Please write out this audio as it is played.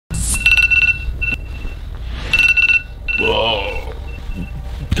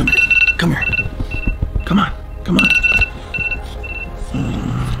come here. Come on, come on.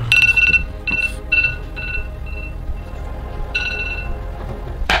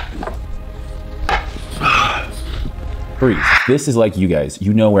 Breathe. This is like you guys.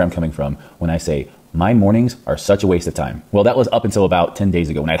 You know where I'm coming from when I say my mornings are such a waste of time. Well, that was up until about 10 days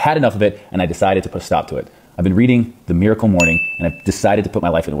ago when I'd had enough of it and I decided to put a stop to it. I've been reading The Miracle Morning and I've decided to put my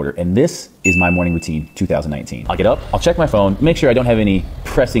life in order. And this is my morning routine 2019. I'll get up, I'll check my phone, make sure I don't have any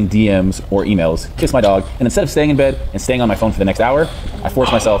pressing DMs or emails, kiss my dog, and instead of staying in bed and staying on my phone for the next hour, I force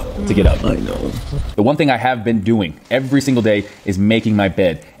myself to get up. I know. The one thing I have been doing every single day is making my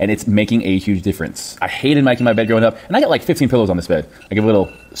bed, and it's making a huge difference. I hated making my bed growing up, and I got like 15 pillows on this bed. I give a little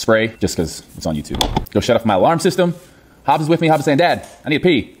spray just because it's on YouTube. Go shut off my alarm system. Hobbs is with me. Hobbs is saying, Dad, I need to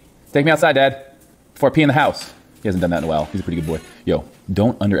pee. Take me outside, Dad, before I pee in the house. He hasn't done that in a while. He's a pretty good boy. Yo,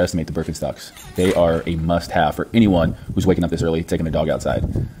 don't underestimate the Birkenstocks. They are a must-have for anyone who's waking up this early, taking their dog outside.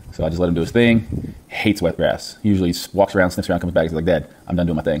 So I just let him do his thing. Hates wet grass. He usually walks around, sniffs around, comes back. He's like, Dad, I'm done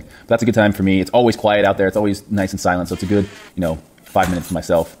doing my thing. But that's a good time for me. It's always quiet out there. It's always nice and silent. So it's a good, 5 minutes to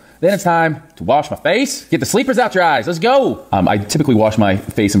myself. Then it's time to wash my face. Get the sleepers out your eyes. Let's go. I typically wash my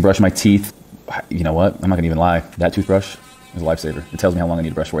face and brush my teeth. You know what? I'm not gonna even lie. That toothbrush is a lifesaver. It tells me how long I need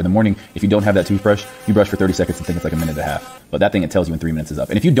to brush for. In the morning, if you don't have that toothbrush, you brush for 30 seconds and think it's like a minute and a half. But that thing, it tells you when 3 minutes is up.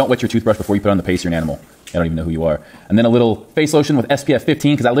 And if you don't wet your toothbrush before you put on the paste, you're an animal. I don't even know who you are. And then a little face lotion with SPF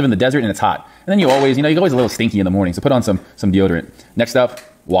 15 because I live in the desert and it's hot. And then you always, you're always a little stinky in the morning. So put on some deodorant. Next up,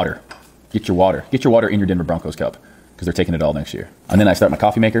 water. Get your water. Get your water in your Denver Broncos cup because they're taking it all next year. And then I start my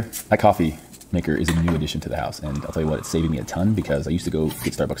coffee maker. That coffee maker is a new addition to the house, and I'll tell you what, it's saving me a ton because I used to go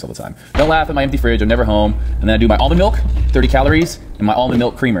get Starbucks all the time. Don't laugh at my empty fridge. I'm never home. And then I do my almond milk, 30 calories, and my almond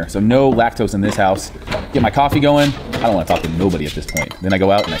milk creamer. So no lactose in this house. Get my coffee going. I don't want to talk to nobody at this point. Then I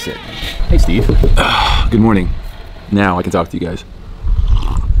go out and I sit. Hey, Steve. Good morning. Now I can talk to you guys.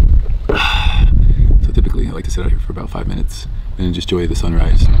 So typically I like to sit out here for about 5 minutes and just enjoy the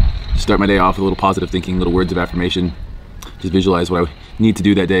sunrise. Start my day off with a little positive thinking, little words of affirmation. Just visualize what I need to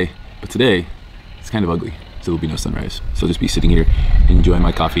do that day. But today, it's kind of ugly, so there'll be no sunrise. So I'll just be sitting here enjoying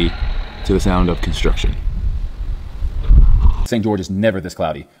my coffee to the sound of construction. St. George is never this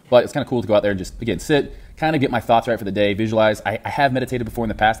cloudy, but it's kind of cool to go out there and just, again, sit, kind of get my thoughts right for the day, visualize. I have meditated before in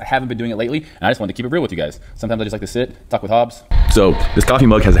the past. I haven't been doing it lately, and I just wanted to keep it real with you guys. Sometimes I just like to sit, talk with Hobbs. So this coffee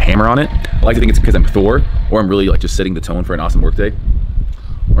mug has a hammer on it. I like to think it's because I'm Thor, or I'm really like just setting the tone for an awesome work day.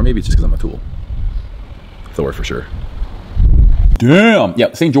 Or maybe it's just because I'm a tool. Thor for sure. Damn.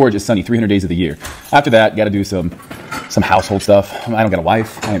 Yeah, St. George is sunny 300 days of the year. After that, got to do some household stuff. I don't got a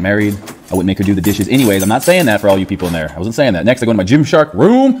wife. I ain't married. I wouldn't make her do the dishes. Anyways, I'm not saying that for all you people in there. I wasn't saying that. Next, I go to my Gymshark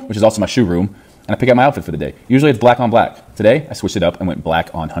room, which is also my shoe room, and I pick out my outfit for the day. Usually it's black on black. Today, I switched it up and went black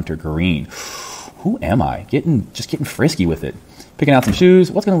on hunter green. Who am I? Just getting frisky with it. Picking out some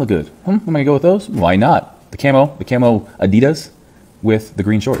shoes. What's going to look good? Am I going to go with those? Why not? The camo Adidas with the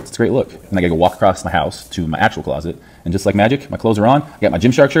green shorts. It's a great look. And I gotta go walk across my house to my actual closet. And just like magic, my clothes are on. I got my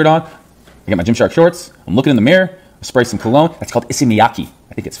Gymshark shirt on. I got my Gymshark shorts. I'm looking in the mirror. I spray some cologne. That's called Issey Miyake.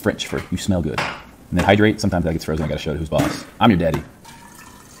 I think it's French for you smell good. And then hydrate. Sometimes that gets frozen. I gotta show it who's boss. I'm your daddy.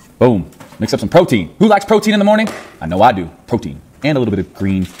 Boom. Mix up some protein. Who likes protein in the morning? I know I do. Protein. And a little bit of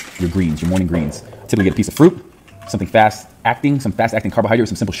your morning greens. I typically get a piece of fruit, something fast-acting, some fast-acting carbohydrate with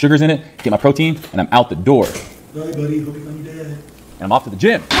some simple sugars in it. Get my protein, and I'm out the door. Bye, buddy. Hope you find your dad. And I'm off to the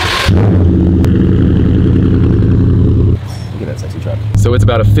gym. Look at that sexy truck. So it's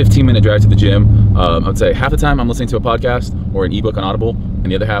about a 15-minute drive to the gym. I would say half the time I'm listening to a podcast or an ebook on Audible, and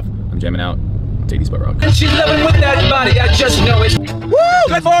the other half I'm jamming out to 80s butt rock. And she's loving with that body, I just know it. Woo!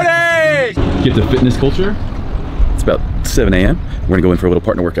 Good morning! Get to fitness culture. It's about 7 a.m. We're gonna go in for a little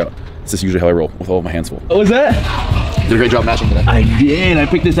partner workout. This is usually how I roll, with all of my hands full. What was that? Did a great job matching today. I did. I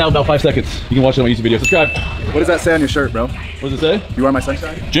picked this out in about 5 seconds. You can watch it on my YouTube video. Subscribe. What does that say on your shirt, bro? What does it say? You are my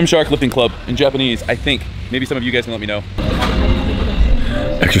sunshine? Gymshark Lifting Club in Japanese, I think. Maybe some of you guys can let me know.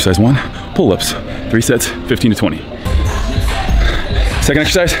 Exercise 1, pull-ups. 3 sets, 15 to 20. Second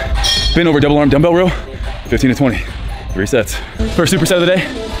exercise, bend over double arm dumbbell row, 15 to 20. 3 sets. First superset of the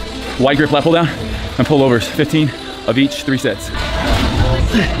day, wide grip lat pull down and pullovers, 15 of each, 3 sets.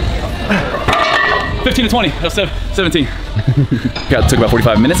 15 to 20, that's 17. Took about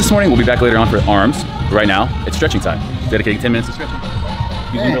 45 minutes this morning. We'll be back later on for arms. But right now, it's stretching time. Dedicating 10 minutes to stretching.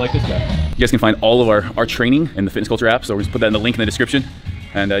 You're like this guy. You guys can find all of our training in the Fitness Culture app, so we'll just put that in the link in the description.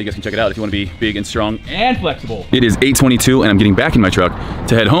 And you guys can check it out if you want to be big and strong and flexible. It is 8:22 and I'm getting back in my truck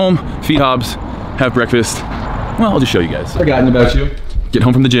to head home, feed Hobbs, have breakfast. Well, I'll just show you guys. Forgotten about you. Get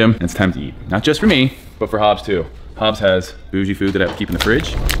home from the gym and it's time to eat. Not just for me, but for Hobbs too. Hobbs has bougie food that I have to keep in the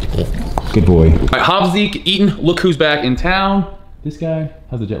fridge. Good boy. All right, Hobbs eaten. Look who's back in town. This guy,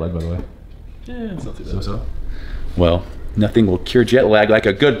 how's the jet lag, by the way? Yeah, it's not too bad. So. Well, nothing will cure jet lag like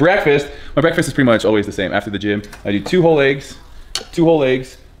a good breakfast. My breakfast is pretty much always the same. After the gym, I do 2 whole eggs.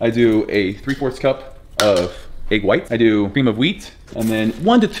 I do a 3/4 cup of egg white. I do cream of wheat, and then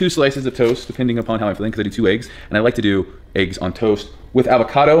 1 to 2 slices of toast, depending upon how I'm feeling, because I do 2 eggs. And I like to do eggs on toast with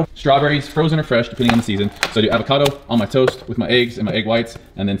avocado, strawberries, frozen or fresh, depending on the season. So I do avocado on my toast with my eggs and my egg whites,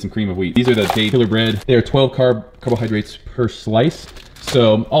 and then some cream of wheat. These are the day killer bread. They are 12 carbohydrates per slice.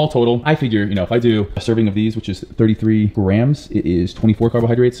 So all total, I figure, you know, if I do a serving of these, which is 33 grams, it is 24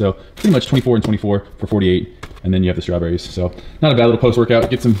 carbohydrates. So pretty much 24 and 24 for 48. And then you have the strawberries. So not a bad little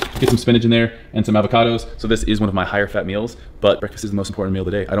post-workout. Get some spinach in there and some avocados. So this is one of my higher fat meals, but breakfast is the most important meal of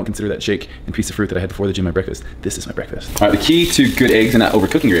the day. I don't consider that shake and piece of fruit that I had before the gym my breakfast. This is my breakfast. All right, the key to good eggs and not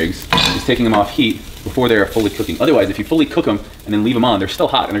overcooking your eggs is taking them off heat before they're fully cooking. Otherwise, if you fully cook them and then leave them on, they're still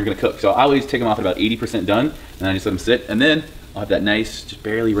hot and they're gonna cook. So I always take them off at about 80% done, and I just let them sit, and then I'll have that nice, just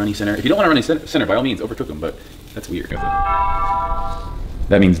barely runny center. If you don't want a runny center, by all means, overcook them, but that's weird.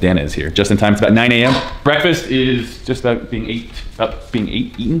 That means Dana is here just in time. It's about 9 a.m. Breakfast is just about being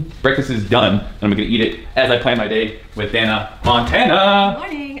eaten. Breakfast is done, and I'm gonna eat it as I plan my day with Dana Montana.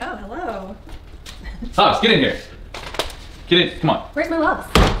 Good morning. Oh, hello. Hobbs, get in here. Get in, come on. Where's my loves?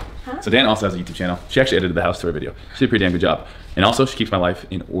 Huh? So Dana also has a YouTube channel. She actually edited the house tour video. She did a pretty damn good job. And also she keeps my life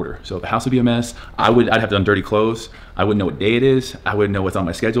in order. So the house would be a mess. I'd have done dirty clothes. I wouldn't know what day it is. I wouldn't know what's on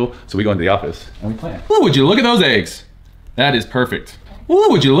my schedule. So we go into the office and we plan. Oh, would you look at those eggs? That is perfect. Oh,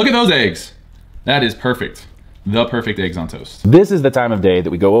 would you look at those eggs? That is perfect. The perfect eggs on toast. This is the time of day that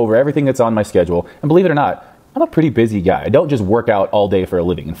we go over everything that's on my schedule. And believe it or not, I'm a pretty busy guy. I don't just work out all day for a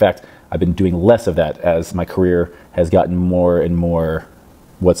living. In fact, I've been doing less of that as my career has gotten more and more,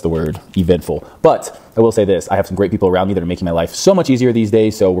 what's the word, eventful. But I will say this, I have some great people around me that are making my life so much easier these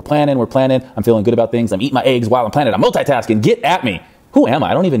days. So we're planning, I'm feeling good about things. I'm eating my eggs while I'm planning, I'm multitasking, get at me. Who am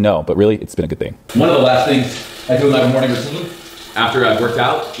I? I don't even know, but really, it's been a good thing. One of the last things I do in my morning routine, after I've worked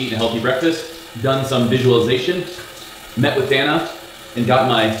out, eaten a healthy breakfast, done some visualization, met with Dana, and got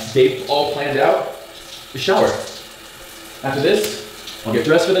my day all planned out, is shower. After this, I'll get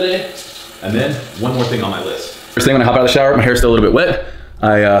dressed for the day, and then one more thing on my list. First thing when I hop out of the shower, my hair's still a little bit wet.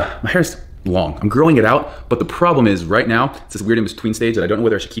 My hair's long. I'm growing it out, but the problem is right now, it's this weird in between stage that I don't know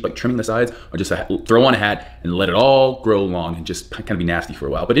whether I should keep like trimming the sides or just throw on a hat and let it all grow long and just kind of be nasty for a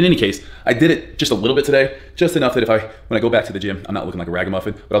while. But in any case, I did it just a little bit today, just enough that when I go back to the gym, I'm not looking like a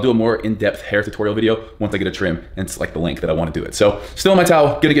ragamuffin, but I'll do a more in-depth hair tutorial video once I get a trim and it's like the length that I want to do it. So still in my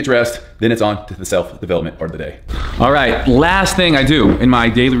towel, gonna get dressed, then it's on to the self-development part of the day. All right, last thing I do in my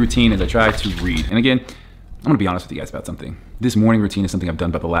daily routine is I try to read. And again, I'm gonna be honest with you guys about something. This morning routine is something I've done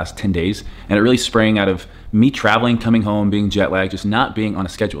about the last 10 days, and it really sprang out of me traveling, coming home, being jet lagged, just not being on a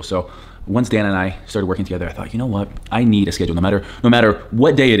schedule. So once Dan and I started working together, I thought, you know what? I need a schedule, no matter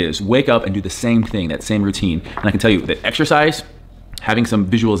what day it is, wake up and do the same thing, that same routine. And I can tell you that exercise, having some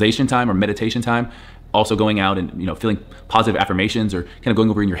visualization time or meditation time, also going out and feeling positive affirmations or kind of going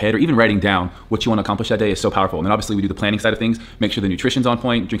over in your head or even writing down what you want to accomplish that day is so powerful. And then obviously we do the planning side of things, make sure the nutrition's on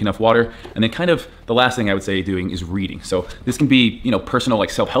point, drink enough water, and then kind of the last thing I would say doing is reading. So this can be personal like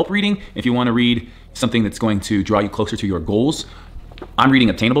self-help reading if you want to read something that's going to draw you closer to your goals. I'm reading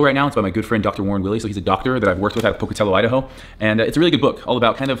Obtainable right now. It's by my good friend Dr. Warren Willie. So he's a doctor that I've worked with out of Pocatello, Idaho, and it's a really good book all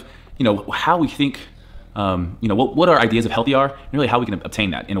about kind of how we think, what our ideas of healthy are, and really how we can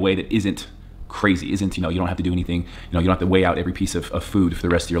obtain that in a way that isn't crazy, isn't, you don't have to do anything, you don't have to weigh out every piece of food for the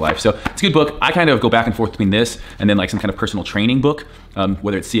rest of your life. So it's a good book. I kind of go back and forth between this and then like some kind of personal training book,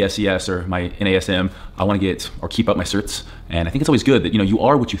 whether it's CSCS or my NASM. I want to get or keep up my certs. And I think it's always good that, you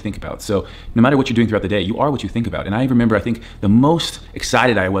are what you think about. So no matter what you're doing throughout the day, you are what you think about. And I remember, I think the most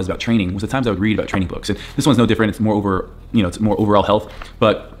excited I was about training was the times I would read about training books. And this one's no different. It's more over, it's more overall health.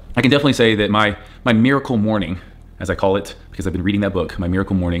 But I can definitely say that my miracle morning, as I call it, because I've been reading that book, My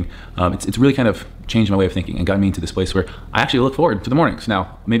Miracle Morning, it's really kind of changed my way of thinking and got me into this place where I actually look forward to the mornings.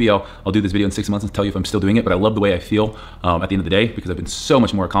 Now, maybe I'll do this video in 6 months and tell you if I'm still doing it, but I love the way I feel at the end of the day because I've been so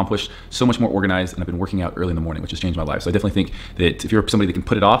much more accomplished, so much more organized, and I've been working out early in the morning, which has changed my life. So I definitely think that if you're somebody that can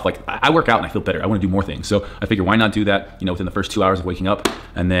put it off, like I work out and I feel better, I want to do more things. So I figure why not do that, within the first 2 hours of waking up,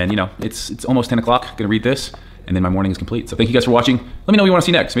 and then, it's almost 10 o'clock, gonna read this, and then my morning is complete. So thank you guys for watching. Let me know what you want to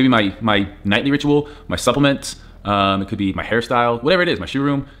see next. Maybe my nightly ritual, my supplements, it could be my hairstyle, whatever it is, my shoe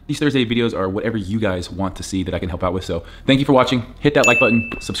room. These Thursday videos are whatever you guys want to see that I can help out with. So thank you for watching. Hit that like button,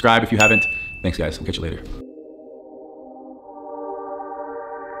 subscribe if you haven't. Thanks guys, we'll catch you later.